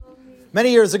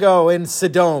Many years ago in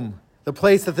Sedom, the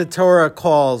place that the Torah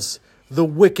calls the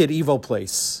wicked, evil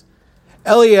place,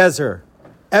 Eliezer,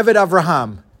 Eved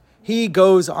Avraham, he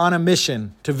goes on a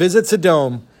mission to visit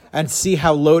Sedom and see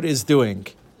how Lot is doing.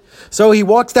 So he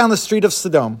walks down the street of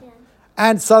Sedom,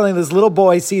 and suddenly this little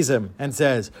boy sees him and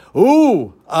says,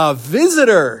 "Ooh, a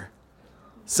visitor.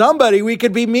 Somebody we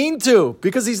could be mean to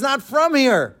because he's not from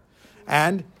here."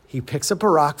 And he picks up a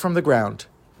rock from the ground,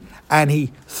 and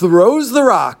he throws the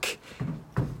rock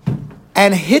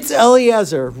and hits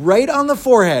Eliezer right on the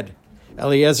forehead.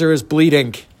 Eliezer is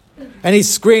bleeding, and he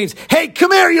screams, "Hey,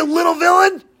 come here, you little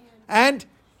villain!" And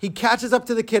he catches up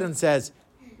to the kid and says,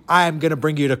 "I'm going to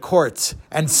bring you to court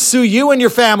and sue you and your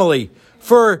family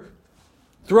for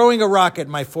throwing a rock at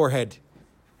my forehead."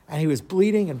 And he was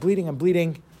bleeding and bleeding and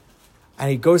bleeding. And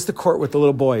he goes to court with the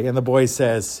little boy. And the boy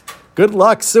says, "Good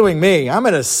luck suing me. I'm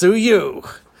going to sue you."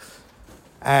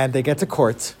 And they get to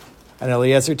court. And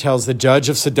Eliezer tells the judge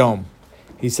of Sedom,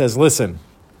 he says, "Listen,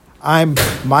 I'm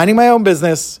minding my own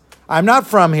business. I'm not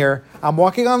from here. I'm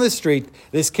walking on the street.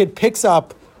 This kid picks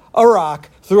up a rock,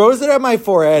 throws it at my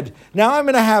forehead. Now I'm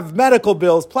going to have medical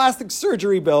bills, plastic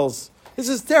surgery bills. This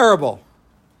is terrible."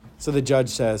 So the judge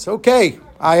says, "Okay,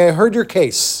 I heard your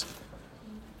case.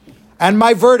 And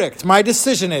my verdict, my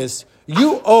decision is,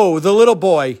 you owe the little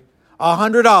boy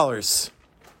 $100.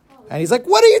 And he's like,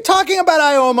 "What are you talking about?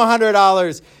 I owe him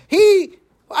 $100.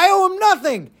 I owe him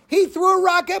nothing. He threw a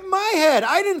rock at my head.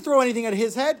 I didn't throw anything at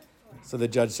his head." So the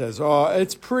judge says, "Oh,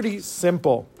 it's pretty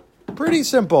simple. Pretty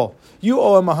simple. You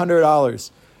owe him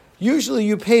 $100. Usually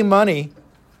you pay money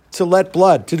to let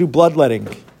blood, to do bloodletting.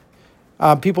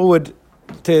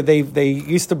 They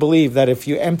used to believe that if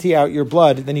you empty out your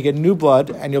blood, then you get new blood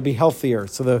and you'll be healthier.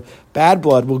 So the bad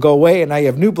blood will go away and now you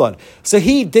have new blood. So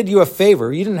he did you a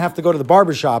favor. You didn't have to go to the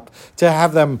barbershop to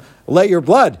have them let your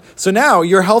blood. So now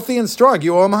you're healthy and strong.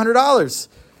 You owe him $100.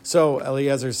 So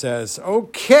Eliezer says,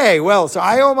 "Okay, well, so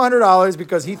I owe him $100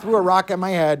 because he threw a rock at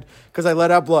my head because I let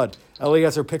out blood."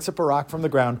 Eliezer picks up a rock from the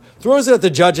ground, throws it at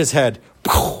the judge's head,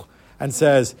 and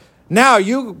says, "Now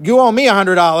you owe me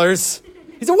 $100.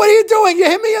 He said, "What are you doing? You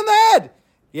hit me in the head."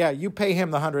 "Yeah, you pay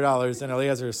him the $100, and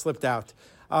Eliezer slipped out.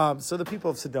 So the people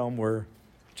of Sedom were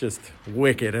just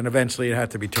wicked, and eventually it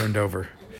had to be turned over.